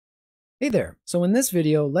Hey there. So in this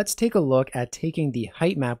video, let's take a look at taking the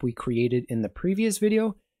height map we created in the previous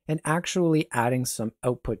video and actually adding some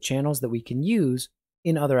output channels that we can use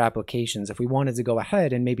in other applications if we wanted to go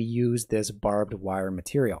ahead and maybe use this barbed wire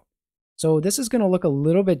material. So this is going to look a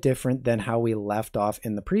little bit different than how we left off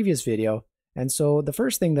in the previous video. And so the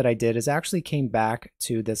first thing that I did is actually came back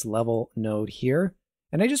to this level node here,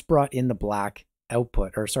 and I just brought in the black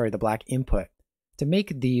output, or sorry, the black input, to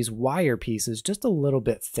make these wire pieces just a little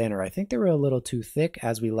bit thinner. I think they were a little too thick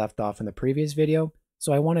as we left off in the previous video,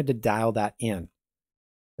 so I wanted to dial that in.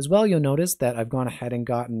 As well, you'll notice that I've gone ahead and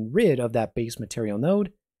gotten rid of that base material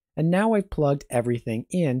node, and now I've plugged everything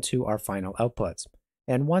into our final outputs.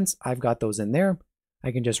 And once I've got those in there,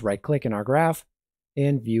 I can just right click in our graph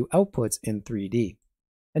and view outputs in 3D.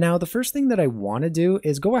 And now the first thing that I want to do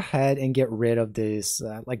is go ahead and get rid of this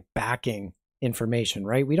like backing information,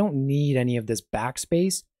 right? We don't need any of this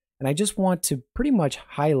backspace, and I just want to pretty much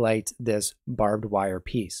highlight this barbed wire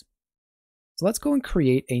piece. So let's go and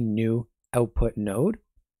create a new output node.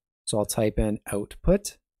 So I'll type in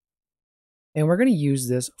output, and we're going to use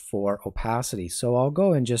this for opacity. So I'll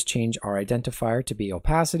go and just change our identifier to be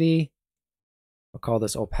opacity. I'll call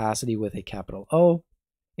this opacity with a capital O.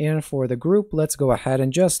 And for the group, let's go ahead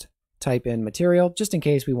and just type in material, just in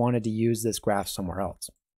case we wanted to use this graph somewhere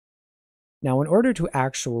else. Now, in order to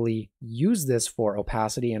actually use this for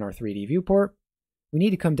opacity in our 3D viewport, we need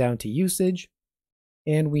to come down to usage,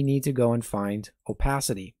 and we need to go and find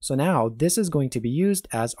opacity. So now this is going to be used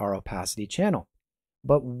as our opacity channel.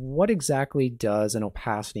 But what exactly does an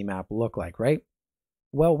opacity map look like, right?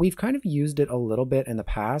 Well, we've kind of used it a little bit in the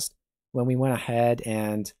past when we went ahead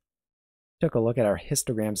and took a look at our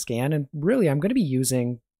histogram scan, and really I'm going to be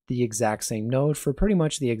using the exact same node for pretty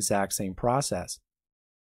much the exact same process.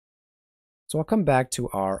 So I'll come back to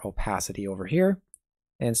our opacity over here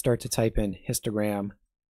and start to type in histogram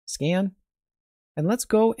scan. And let's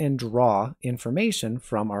go and draw information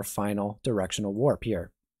from our final directional warp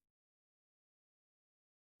here.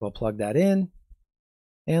 We'll plug that in,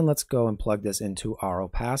 and let's go and plug this into our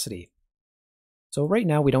opacity. So right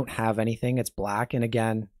now we don't have anything, it's black, and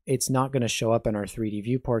again, it's not going to show up in our 3D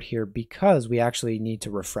viewport here because we actually need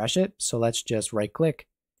to refresh it. So let's just right click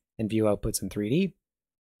and view outputs in 3D.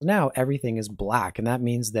 Now everything is black, and that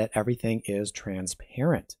means that everything is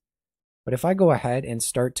transparent. But if I go ahead and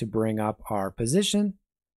start to bring up our position,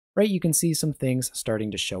 right, you can see some things starting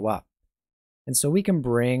to show up. And so we can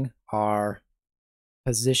bring our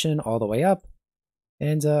position all the way up,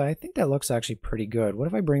 and I think that looks actually pretty good. What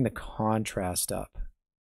if I bring the contrast up?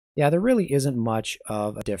 Yeah, there really isn't much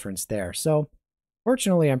of a difference there. So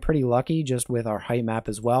fortunately, I'm pretty lucky just with our height map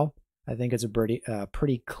as well. I think it's a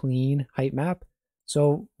pretty clean height map.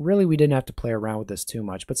 So really we didn't have to play around with this too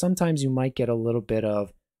much, but sometimes you might get a little bit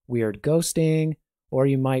of weird ghosting, or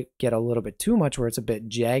you might get a little bit too much where it's a bit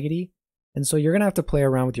jaggedy. And so you're going to have to play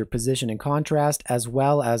around with your position and contrast as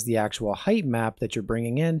well as the actual height map that you're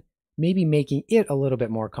bringing in, maybe making it a little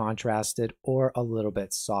bit more contrasted or a little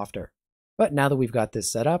bit softer. But now that we've got this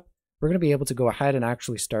set up, we're going to be able to go ahead and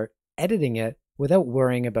actually start editing it without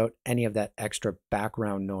worrying about any of that extra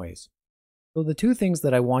background noise. So the two things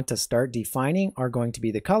that I want to start defining are going to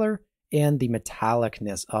be the color and the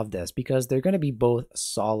metallicness of this, because they're going to be both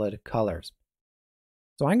solid colors.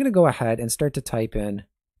 So I'm going to go ahead and start to type in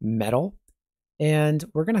metal, and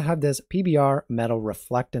we're going to have this PBR metal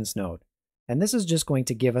reflectance node. And this is just going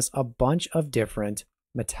to give us a bunch of different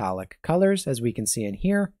metallic colors, as we can see in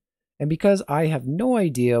here. And because I have no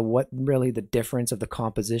idea what really the difference of the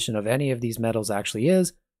composition of any of these metals actually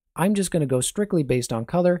is, I'm just going to go strictly based on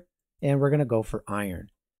color, and we're going to go for iron.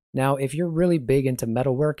 Now, if you're really big into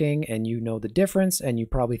metalworking and you know the difference, and you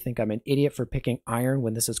probably think I'm an idiot for picking iron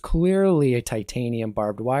when this is clearly a titanium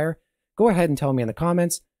barbed wire, go ahead and tell me in the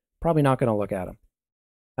comments. Probably not going to look at them.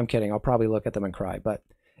 I'm kidding. I'll probably look at them and cry, but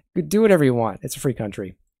do whatever you want. It's a free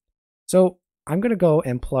country. So I'm going to go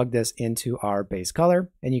and plug this into our base color,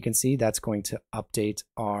 and you can see that's going to update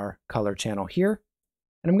our color channel here.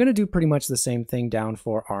 And I'm going to do pretty much the same thing down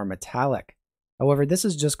for our metallic. However, this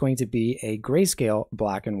is just going to be a grayscale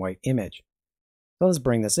black and white image. So let's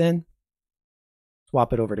bring this in,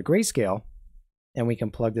 swap it over to grayscale, and we can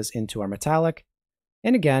plug this into our metallic.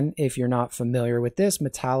 And again, if you're not familiar with this,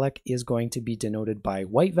 metallic is going to be denoted by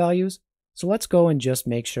white values. So let's go and just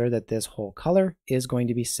make sure that this whole color is going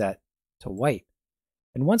to be set to white.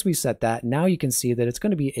 And once we set that, now you can see that it's going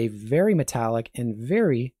to be a very metallic and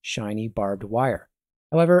very shiny barbed wire.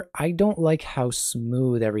 However, I don't like how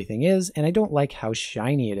smooth everything is, and I don't like how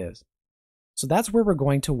shiny it is. So that's where we're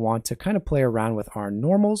going to want to kind of play around with our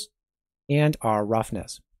normals and our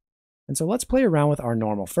roughness. And so let's play around with our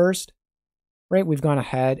normal first. right, we've gone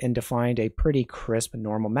ahead and defined a pretty crisp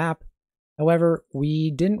normal map. However, we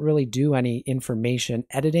didn't really do any information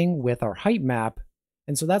editing with our height map,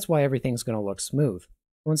 and so that's why everything's going to look smooth.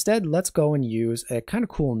 So instead, let's go and use a kind of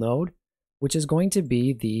cool node, which is going to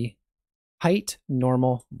be the height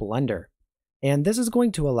normal blender. And this is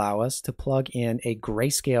going to allow us to plug in a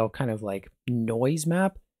grayscale kind of like noise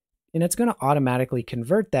map, and it's going to automatically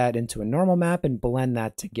convert that into a normal map and blend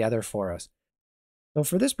that together for us. So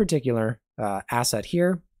for this particular asset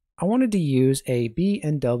here, I wanted to use a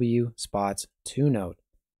B&W Spots 2 node.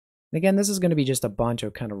 And again, this is going to be just a bunch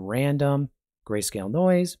of kind of random grayscale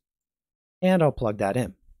noise, and I'll plug that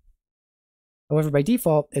in. However, by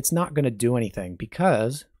default, it's not going to do anything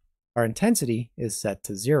because our intensity is set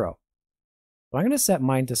to 0. So I'm going to set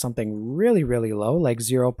mine to something really, really low, like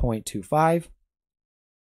 0.25.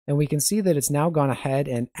 And we can see that it's now gone ahead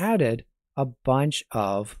and added a bunch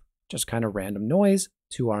of just kind of random noise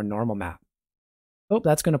to our normal map. Oh,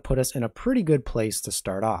 that's going to put us in a pretty good place to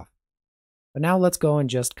start off. But now let's go and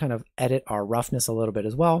just kind of edit our roughness a little bit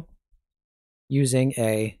as well, using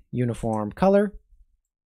a uniform color.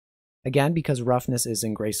 Again, because roughness is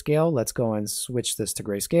in grayscale, let's go and switch this to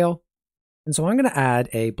grayscale. And so I'm going to add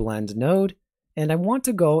a blend node, and I want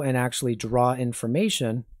to go and actually draw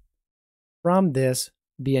information from this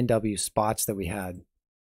B&W spots that we had.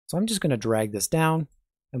 So I'm just going to drag this down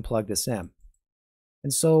and plug this in.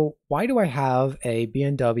 And so why do I have a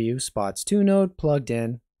B&W Spots 2 node plugged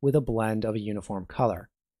in with a blend of a uniform color?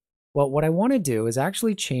 Well, what I want to do is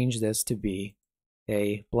actually change this to be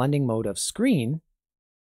a blending mode of screen.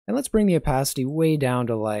 And let's bring the opacity way down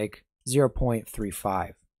to like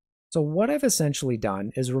 0.35. So what I've essentially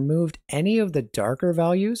done is removed any of the darker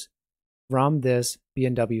values from this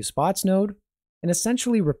B&W Spots node and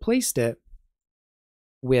essentially replaced it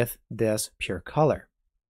with this pure color.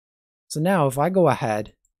 So now if I go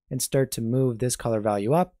ahead and start to move this color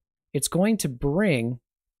value up, it's going to bring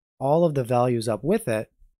all of the values up with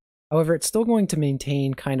it. However, it's still going to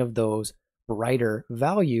maintain kind of those brighter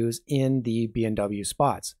values in the B&W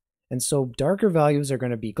spots. And so darker values are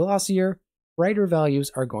going to be glossier, brighter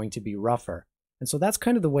values are going to be rougher. And so that's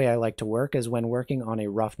kind of the way I like to work, is when working on a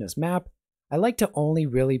roughness map, I like to only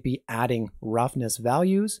really be adding roughness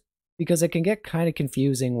values, because it can get kind of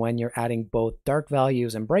confusing when you're adding both dark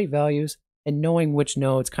values and bright values and knowing which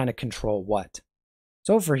nodes kind of control what.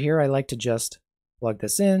 So for here, I like to just plug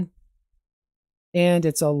this in, and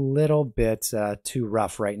it's a little bit too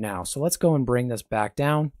rough right now. So let's go and bring this back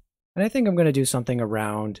down. And I think I'm going to do something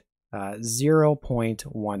around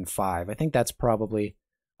 0.15. I think that's probably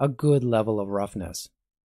a good level of roughness.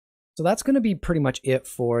 So that's going to be pretty much it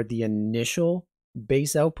for the initial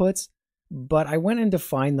base outputs. But I went and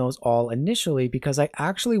defined those all initially because I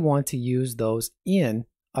actually want to use those in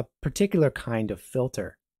a particular kind of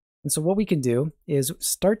filter. And so what we can do is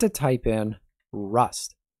start to type in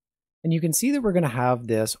rust. And you can see that we're going to have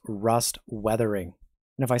this rust weathering.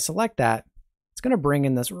 And if I select that, it's going to bring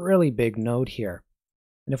in this really big node here.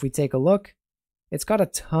 And if we take a look, it's got a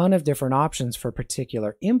ton of different options for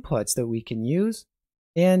particular inputs that we can use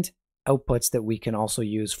and outputs that we can also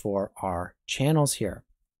use for our channels here.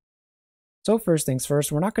 So first things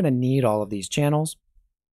first, we're not going to need all of these channels.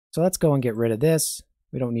 So let's go and get rid of this.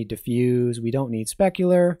 We don't need diffuse, we don't need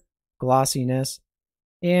specular, glossiness,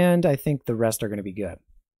 and I think the rest are going to be good.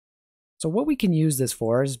 So what we can use this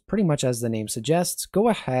for is pretty much as the name suggests, go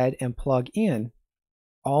ahead and plug in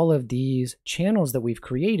all of these channels that we've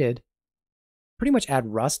created, pretty much add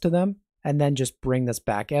rust to them, and then just bring this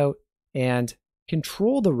back out and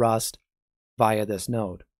control the rust via this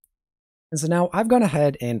node. And so now I've gone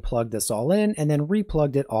ahead and plugged this all in and then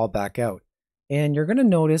replugged it all back out. And you're going to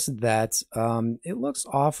notice that it looks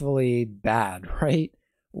awfully bad, right?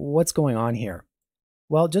 What's going on here?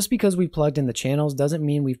 Well, just because we plugged in the channels doesn't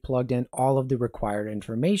mean we've plugged in all of the required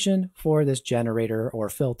information for this generator or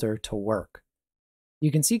filter to work.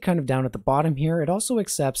 You can see kind of down at the bottom here, it also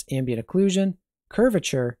accepts ambient occlusion,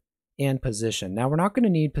 curvature, and position. Now we're not going to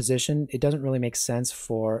need position. It doesn't really make sense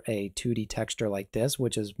for a 2D texture like this,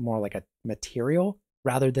 which is more like a material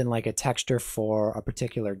rather than like a texture for a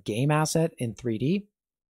particular game asset in 3D.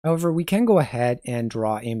 However, we can go ahead and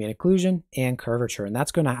draw ambient occlusion and curvature, and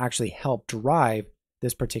that's going to actually help drive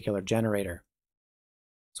this particular generator.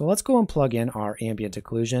 So let's go and plug in our ambient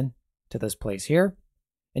occlusion to this place here.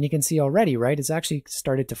 And you can see already, right, it's actually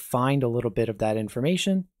started to find a little bit of that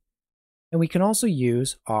information. And we can also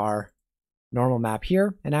use our normal map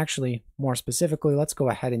here. And actually, more specifically, let's go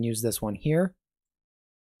ahead and use this one here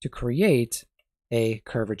to create a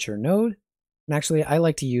curvature node. And actually, I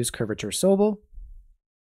like to use curvature Sobel.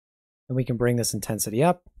 And we can bring this intensity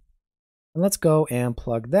up. And let's go and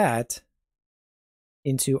plug that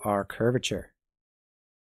into our curvature.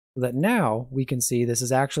 So that now we can see this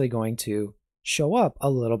is actually going to show up a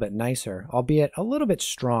little bit nicer, albeit a little bit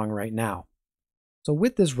strong right now. So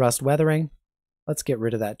with this rust weathering, let's get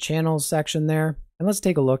rid of that channels section there, and let's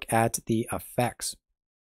take a look at the effects.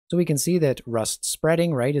 So we can see that rust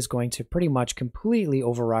spreading, right, is going to pretty much completely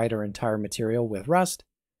override our entire material with rust.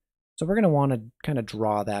 So we're going to want to kind of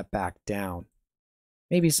draw that back down.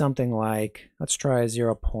 Maybe something like, let's try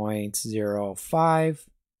 0.05,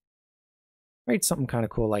 right, something kind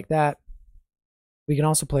of cool like that. We can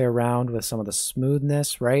also play around with some of the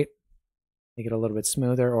smoothness, right? Make it a little bit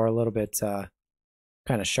smoother or a little bit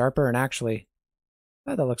kind of sharper. And actually,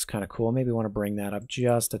 that looks kind of cool. Maybe we want to bring that up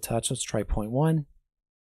just a touch. Let's try 0.1.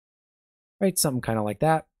 Right, something kind of like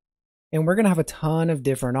that. And we're going to have a ton of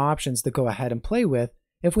different options to go ahead and play with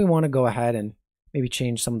if we want to go ahead and maybe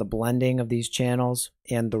change some of the blending of these channels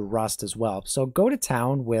and the rust as well. So go to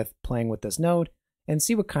town with playing with this node and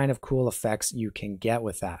see what kind of cool effects you can get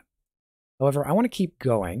with that. However, I want to keep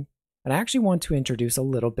going, and I actually want to introduce a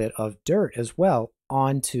little bit of dirt as well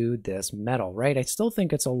onto this metal, right? I still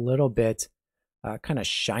think it's a little bit kind of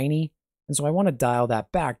shiny, and so I want to dial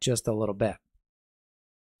that back just a little bit.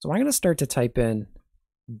 So I'm going to start to type in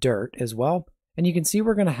dirt as well, and you can see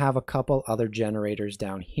we're going to have a couple other generators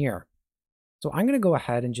down here. So I'm going to go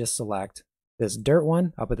ahead and just select this dirt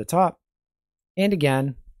one up at the top, and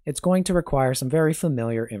again, it's going to require some very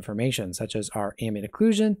familiar information, such as our ambient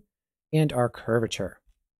occlusion and our curvature.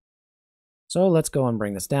 So let's go and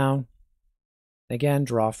bring this down. Again,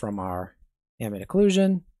 draw from our ambient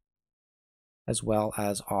occlusion as well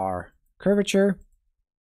as our curvature.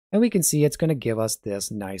 And we can see it's going to give us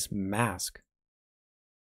this nice mask.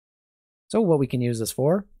 So what we can use this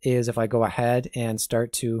for is if I go ahead and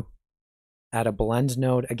start to add a blend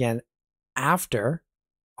node again after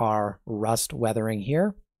our rust weathering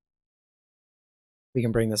here, we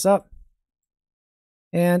can bring this up.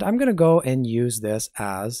 And I'm going to go and use this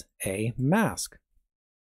as a mask.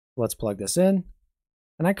 Let's plug this in.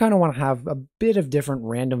 And I kind of want to have a bit of different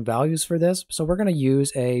random values for this. So we're going to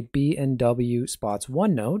use a B&W spots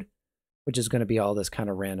 1 node, which is going to be all this kind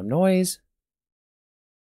of random noise.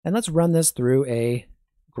 And let's run this through a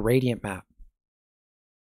gradient map.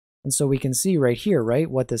 And so we can see right here,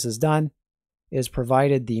 right, what this has done is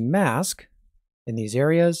provided the mask in these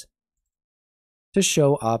areas to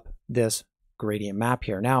show up this gradient map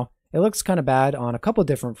here. Now, it looks kind of bad on a couple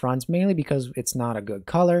different fronts, mainly because it's not a good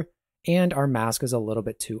color and our mask is a little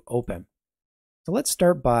bit too open. So let's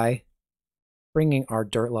start by bringing our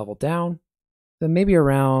dirt level down to maybe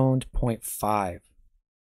around 0.5.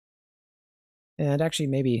 And actually,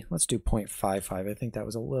 maybe let's do 0.55. I think that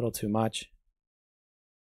was a little too much.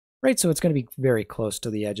 Right, so it's going to be very close to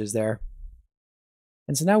the edges there.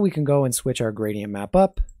 And so now we can go and switch our gradient map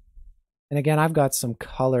up. And again, I've got some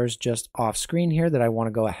colors just off screen here that I want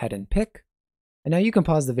to go ahead and pick. And now you can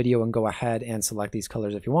pause the video and go ahead and select these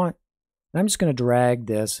colors if you want. And I'm just going to drag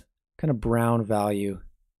this kind of brown value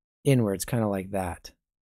inwards, kind of like that.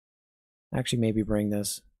 Actually, maybe bring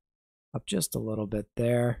this up just a little bit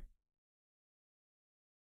there.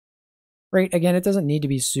 Right, again, it doesn't need to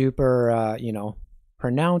be super,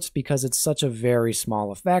 pronounced because it's such a very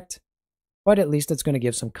small effect. But at least it's going to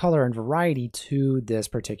give some color and variety to this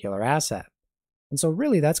particular asset. And so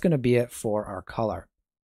really that's going to be it for our color.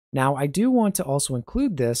 Now I do want to also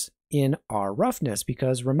include this in our roughness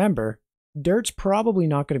because remember, dirt's probably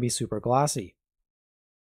not going to be super glossy.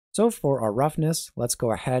 So for our roughness, let's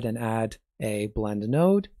go ahead and add a blend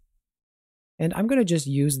node. And I'm going to just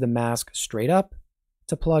use the mask straight up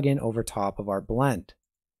to plug in over top of our blend.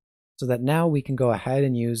 So that now we can go ahead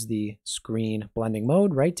and use the screen blending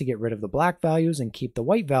mode, right, to get rid of the black values and keep the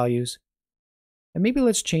white values. And maybe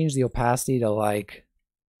let's change the opacity to like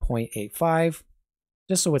 0.85,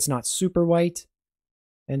 just so it's not super white.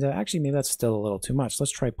 And actually, maybe that's still a little too much.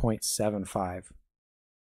 Let's try 0.75.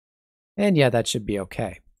 And yeah, that should be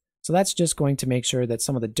okay. So that's just going to make sure that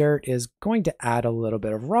some of the dirt is going to add a little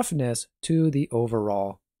bit of roughness to the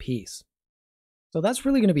overall piece. So that's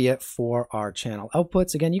really going to be it for our channel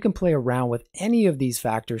outputs. Again, you can play around with any of these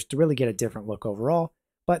factors to really get a different look overall,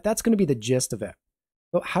 but that's going to be the gist of it.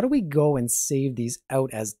 So how do we go and save these out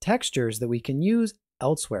as textures that we can use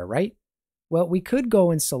elsewhere, right? Well, we could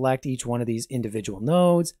go and select each one of these individual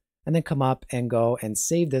nodes and then come up and go and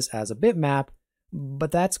save this as a bitmap,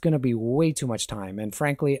 but that's going to be way too much time. And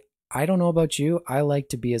frankly, I don't know about you, I like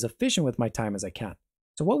to be as efficient with my time as I can.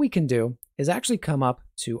 So what we can do is actually come up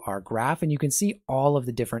to our graph and you can see all of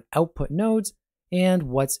the different output nodes and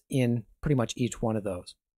what's in pretty much each one of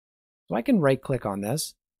those. So I can right click on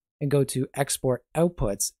this and go to export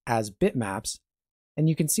outputs as bitmaps. And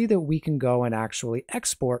you can see that we can go and actually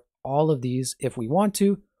export all of these if we want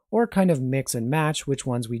to, or kind of mix and match which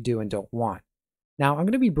ones we do and don't want. Now I'm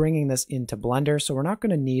going to be bringing this into Blender, so we're not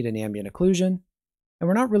going to need an ambient occlusion, and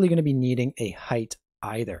we're not really going to be needing a height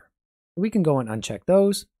either. We can go and uncheck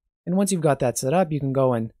those, and once you've got that set up, you can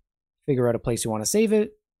go and figure out a place you want to save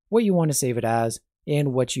it, what you want to save it as,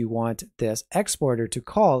 and what you want this exporter to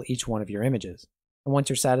call each one of your images. And once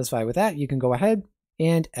you're satisfied with that, you can go ahead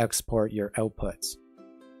and export your outputs.